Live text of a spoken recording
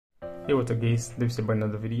Hey, what's up guys, this is about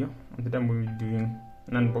another video, and today we'll be doing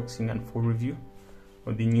an unboxing and full review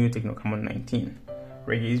of the new Tecno Camon 19.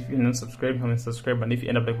 Right guys, if you're not subscribed, comment subscribe, and if you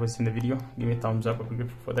end up like watching the video, give me a thumbs up, I'll be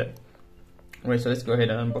grateful for that. Right, so let's go ahead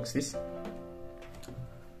and unbox this.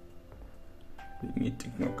 The new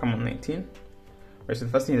Tecno Camon 19. Right, so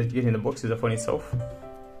the first thing that you get in the box is the phone itself.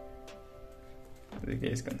 As you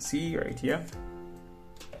guys can see right here.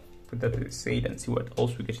 Put that to the side and see what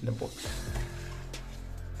else we get in the box.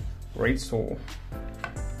 Right, so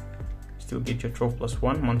still get your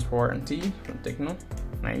 12+1 months warranty from Tecno.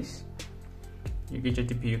 Nice. You get your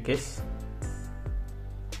TPU case.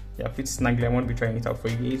 Yeah, fits snugly. I won't be trying it out for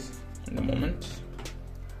you guys in a moment.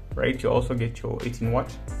 Right, you also get your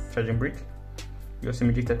 18-watt charging brick, your SIM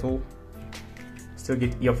ejector tool. Still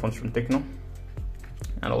get earphones from Tecno,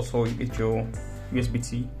 and also you get your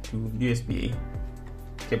USB-C to USB-A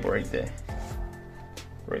cable right there.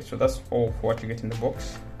 Right, so that's all for what you get in the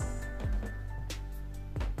box.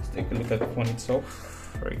 Take a look at the phone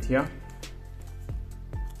itself right here.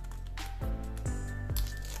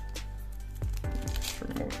 Just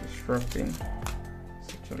remove the strapping.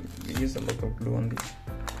 Actually, there is a lot of glue on this.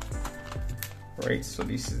 Right, so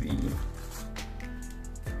this is the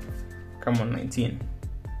Camon 19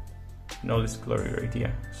 in all its glory right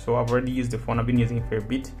here. So I've already used the phone. I've been using it for a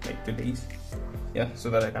bit, like 2 days. Yeah, so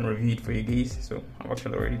that I can review it for you guys. So I've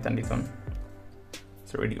actually already turned it on.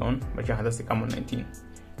 It's already on, but yeah, that's the Camon 19.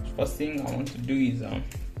 First thing I want to do is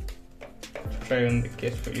try on the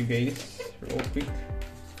case for you guys real quick.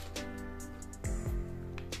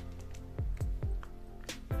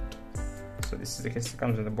 So this is the case that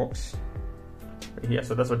comes in the box right here.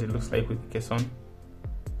 So that's what it looks like with the case on.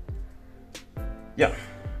 Yeah,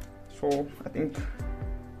 so I think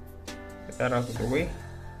get that out of the way.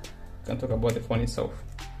 We can talk about the phone itself.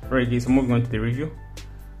 Right guys, so moving on to the review.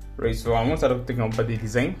 Right, so I'm going to start talking about the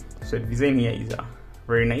design. So the design here is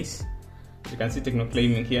very nice. As you can see, Tecno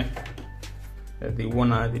claiming here that they won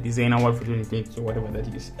the design award for 2022, whatever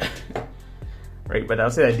that is. Right, but I'll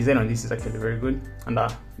say the design on this is actually very good, and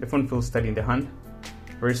the phone feels sturdy in the hand,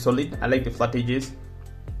 very solid. I like the flat edges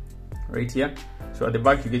right here. So at the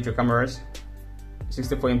back you get your cameras,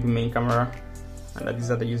 64MP main camera, and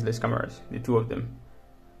these are the useless cameras, the two of them,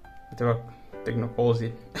 whatever Tecno calls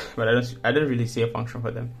it. But I don't really see a function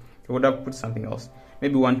for them. They would have put something else,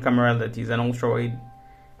 maybe one camera that is an ultra wide,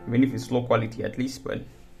 even if it's low quality at least. But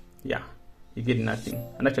yeah, you get nothing.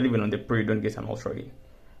 And actually even on the Pro you don't get an ultra wide.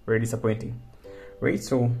 Very disappointing. Right,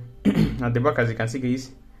 so at the back, as you can see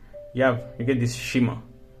guys, you get this shimmer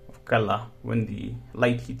of color when the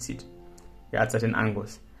light hits it, yeah, at certain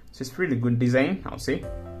angles. So it's really good design, I'll say.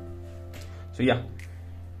 So yeah,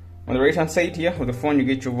 on the right hand side here with the phone, you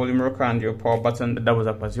get your volume rocker and your power button that doubles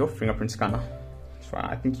up as your fingerprint scanner. So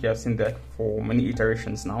I think you have seen that for many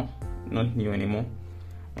iterations now, not new anymore.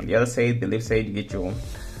 On the other side, the left side, you get your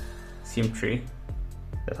SIM tray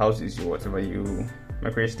that houses your whatever you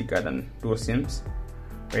micro SD card and dual SIMs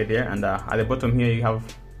right there. And at the bottom here, you have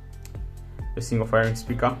a single firing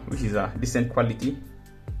speaker, which is a decent quality,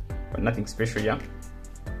 but nothing special, yeah.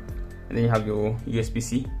 And then you have your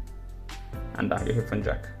USB-C and your headphone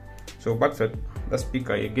jack. So back to the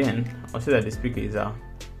speaker again, I'll say that the speaker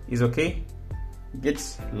is okay. It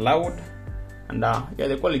gets loud, and yeah,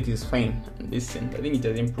 the quality is fine. And this end, I think it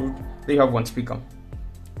has improved. They have one speaker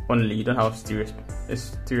only, you don't have stereo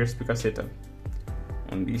speaker setup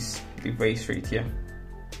on this device right here.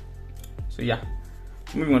 So yeah,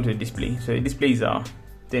 moving on to the display. So the display is a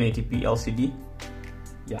 1080p LCD,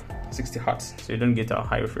 yeah, 60 Hz, so you don't get a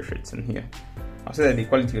high refresh rates in here. I'll say that the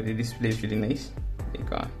quality of the display is really nice.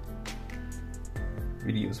 Like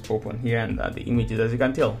videos pop on here, and the images, as you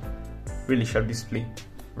can tell, really sharp display,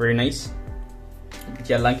 very nice. But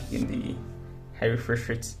you're lacking in the high refresh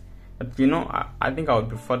rates. But you know, I think I would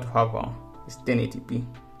prefer to have this 1080p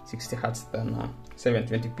 60 Hz than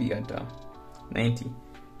 720p at 90,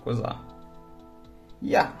 because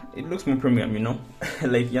yeah, it looks more premium, you know.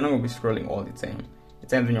 Like you're not gonna be scrolling all the time. The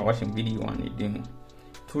times when you're watching video and you're doing,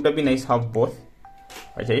 it would have been nice to have both.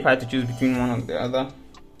 But if I had to choose between one or the other,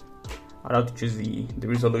 I'd have to choose the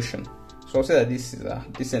resolution. So I'll say that this is a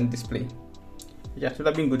decent display. Yeah, it would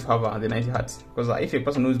have been good to have the 90 Hz, because if you're a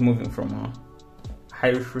person who's moving from a high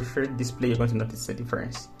refresh rate display, you're going to notice the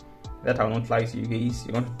difference. That I will not lie to you guys,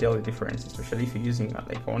 you're going to tell the difference, especially if you're using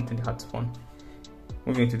like a 120 Hz phone.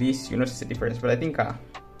 Moving to this, you notice the difference. But I think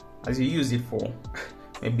as you use it for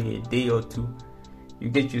maybe a day or two, you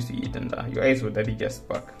get used to it, and your eyes will adjust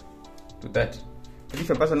back to that. But if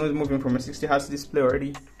you're a person who's moving from a 60 Hz display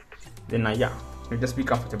already, then yeah, you'll just be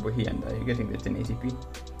comfortable here, and you're getting the 1080p,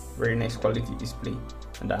 very nice quality display.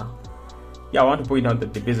 And Yeah, I want to point out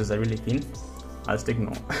that the bezels are really thin, as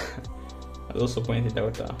Tecno has also pointed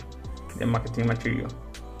out their marketing material.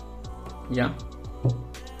 Yeah,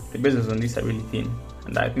 the bezels on this are really thin,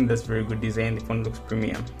 and I think that's very good design. The phone looks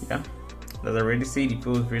premium. Yeah, as I already said, it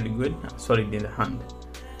feels really good and solid in the hand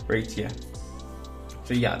right here.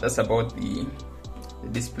 So yeah, that's about the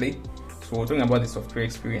display. So we're talking about the software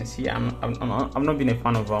experience here. I've not been a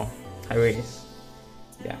fan of iOS,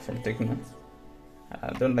 yeah, from Tecno.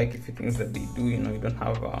 I don't like a few things that they do. You know, you don't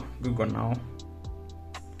have Google now.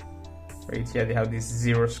 Right here they have this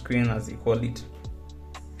zero screen, as they call it.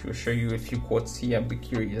 It will show you a few quotes here. Be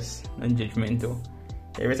curious, non-judgmental.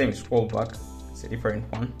 Every time you scroll back, it's a different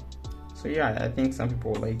one. So yeah, I think some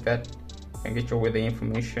people like that. You can get your weather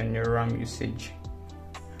information, your RAM usage,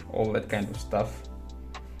 all that kind of stuff.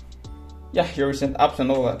 Yeah, your recent apps and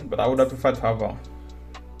all that. But I would have preferred to have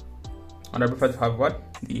what?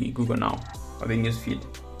 The Google Now or the news feed,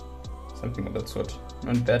 something of that sort.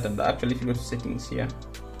 Not that. And actually, if you go to settings here,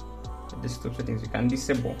 the desktop settings, you can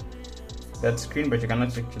disable that screen, but you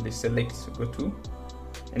cannot actually select to go to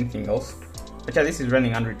anything else. But yeah, this is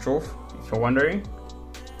running Android 12, if you're wondering.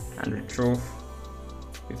 Android 12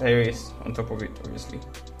 with iOS on top of it, obviously.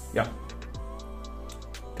 Yeah,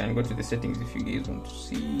 you can go to the settings if you guys want to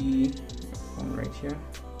see the phone right here,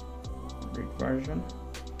 Android version.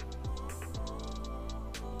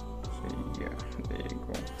 So yeah, there you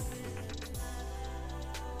go.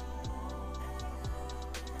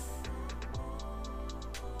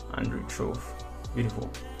 Android 12,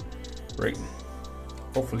 beautiful, right?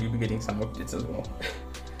 Hopefully you'll be getting some updates as well.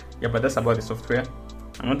 Yeah, but that's about the software.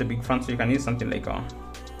 I'm not a big fan, so you can use something like a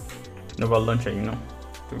Nova Launcher, you know,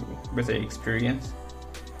 to better experience.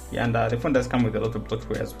 Yeah, and the phone does come with a lot of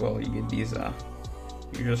bloatware as well. You get these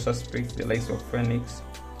usual suspects, the likes of Phoenix,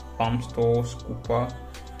 Palm Store, Scooper.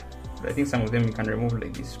 But I think some of them you can remove,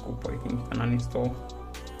 like this Scooper. I think you can uninstall.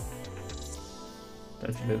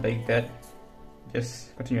 Don't really like that.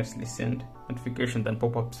 Just continuously send notifications and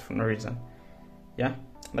pop-ups for no reason. Yeah,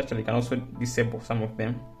 and actually you can also disable some of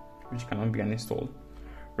them which cannot be uninstalled.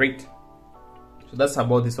 Right, so that's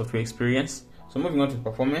about the software experience. So moving on to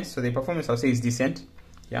performance. So the performance, I'll say, is decent.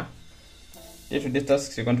 Yeah, day-to-day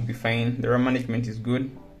tasks are going to be fine. The RAM management is good.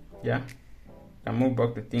 Yeah, you can move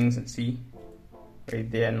back the things and see right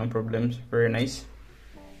there, no problems. Very nice.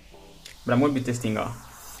 But I'm going to be testing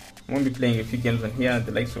I'm going to be playing a few games on here,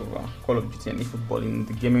 the likes of Call of Duty and eFootball in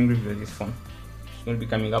the gaming review of this phone. It's going to be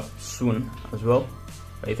coming up soon as well.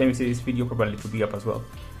 By the time you see this video, probably it will be up as well.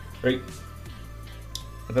 Right,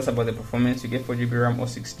 so that's about the performance. You get 4GB RAM or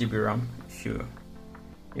 6GB RAM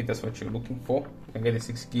if that's what you're looking for. You can get a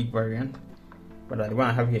 6GB variant, but the one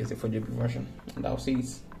I have here is the 4GB version, and I'll say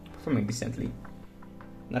it's performing decently.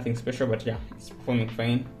 Nothing special, but yeah, it's performing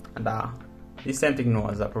fine. And this time Tecno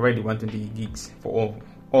has provided 128GB for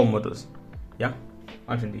all models. Yeah,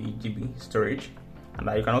 128GB storage, and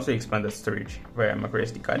you can also expand the storage via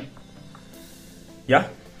microSD card. Yeah,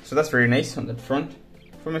 so that's very nice on that front.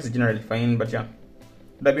 Performance is generally fine, but yeah, it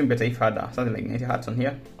would have been better if I had something like 90Hz on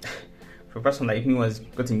here. For a person like me who has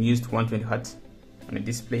gotten used to 120Hz on a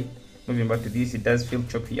display, moving back to this, it does feel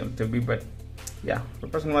choppy a little bit, but yeah, for a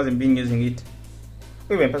person who hasn't been using it,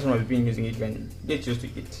 even a person who has been using it, you can get used to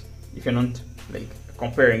it if you're not like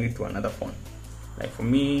comparing it to another phone. Like for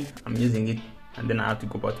me, I'm using it, and then I have to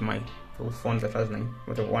go back to my phone that has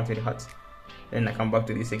 120Hz, then I come back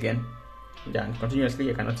to this again. Yeah, and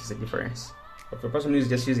continuously I can notice a difference. But for a person who is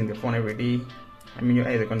just using the phone every day, I mean, your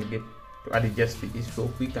eyes are going to get to adjust to this so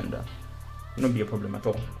quick, and not be a problem at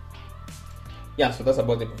all. Yeah, so that's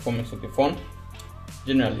about the performance of the phone.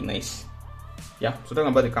 Generally nice. Yeah, so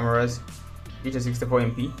talking about the cameras, it's a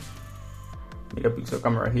 64MP megapixel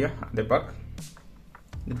camera here at the back.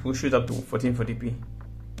 It will shoot up to 1440p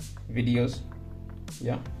videos.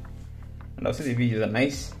 Yeah, and I'll say the videos are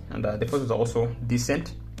nice, and the photos are also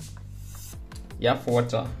decent. Yeah, for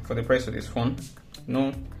the price of this phone,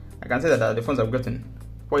 no, I can say that the phones have gotten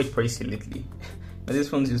quite pricey lately. But these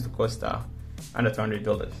phones used to cost under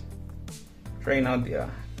 $200. Right now they are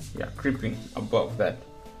creeping above that.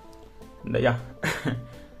 And yeah,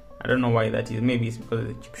 I don't know why that is. Maybe it's because of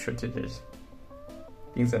the chip shortages.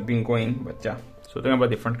 Things have been going, but yeah. So talking about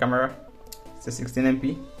the front camera, it's a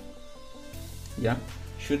 16MP. Yeah,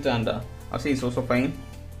 shoot, and I'll say it's also fine.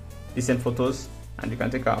 Decent photos, and you can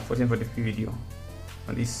take a 1440p video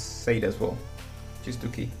on this side as well, which is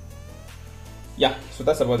 2K. Yeah, so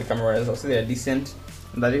that's about the cameras. I'll say they're decent,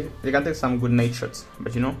 and that they can take some good night shots,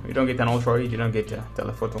 but you know, you don't get an ultra wide, you don't get a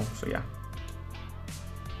telephoto, so yeah,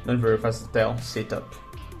 not very versatile setup.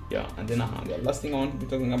 Yeah, and then the last thing I want to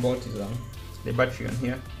be talking about is the battery on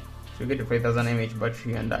here. So you get a 5000 mAh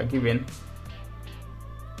battery, and given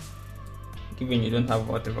even you don't have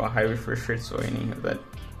whatever high refresh rates or any of that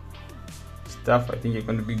stuff, I think you're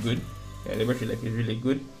going to be good. Yeah, the battery life is really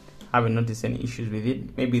good. I haven't noticed any issues with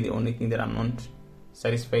it. Maybe the only thing that I'm not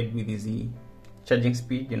satisfied with is the charging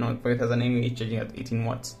speed. You know, 4000 mAh charging at 18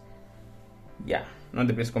 watts. Yeah, not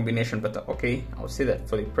the best combination, but okay, I'll say that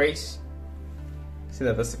for the price, say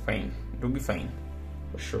that that's fine. It will be fine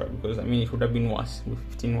for sure, because I mean it would have been worse with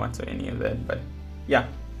 15 watts or any of that, but yeah,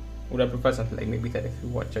 would have preferred something like maybe 33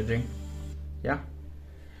 watt charging. Yeah,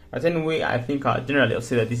 but anyway, I think generally I'll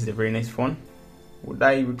say that this is a very nice phone. Would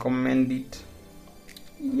I recommend it?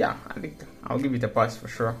 Yeah, I think I'll give it a pass for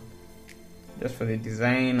sure, just for the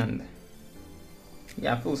design, and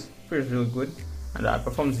yeah, feels really good, and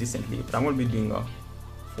performs decently. But I'm gonna be doing a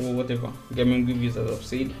full whatever gaming reviews, as I've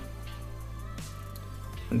said,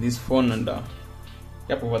 on this phone, and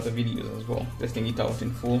yeah, provide the videos as well, testing it out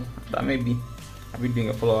in full. And maybe I'll be doing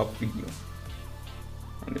a follow-up video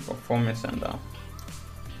on the performance and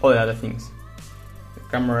all the other things, the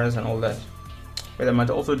cameras and all that. But I might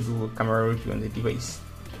also do a camera review on the device,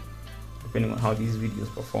 depending on how these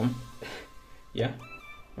videos perform. Yeah,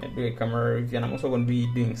 might do a camera review, and I'm also going to be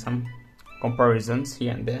doing some comparisons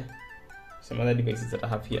here and there, some other devices that I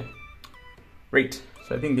have here. Great.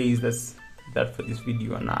 So I think that's that for this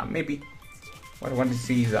video, and maybe what I want to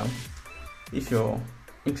see is if you're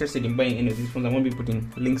interested in buying any of these phones, I'm going to be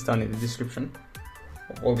putting links down in the description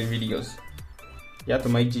of all the videos. Yeah, to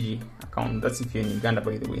my GG account. That's if you're in Uganda,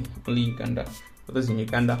 by the way. Only Uganda. For those in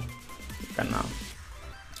Uganda, you can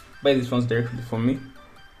buy these phones directly from me.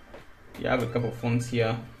 You have a couple of phones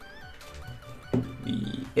here.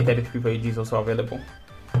 The A33 5G is also available.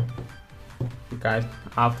 You guys,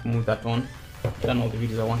 I have to move that on. I've done all the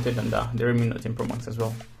videos I wanted, and the Redmi Note 10 Pro Max as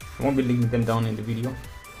well. I won't be linking them down in the video.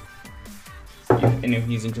 If any of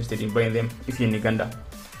you is interested in buying them, if you're in Uganda,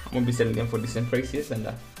 I won't be selling them for decent prices, and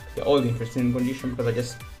they're all in interesting condition, because I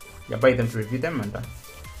just buy them to review them, and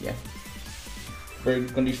yeah, very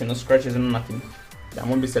good condition, no scratches and nothing. Yeah, I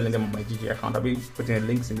won't be selling them on my GG account. I'll be putting the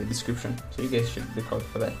links in the description, so you guys should look out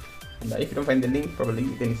for that. And if you don't find the link, probably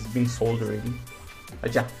then it's been sold already.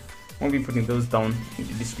 But yeah, I won't be putting those down in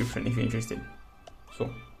the description if you're interested. So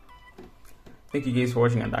thank you guys for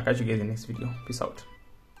watching, and I'll catch you guys in the next video. Peace out.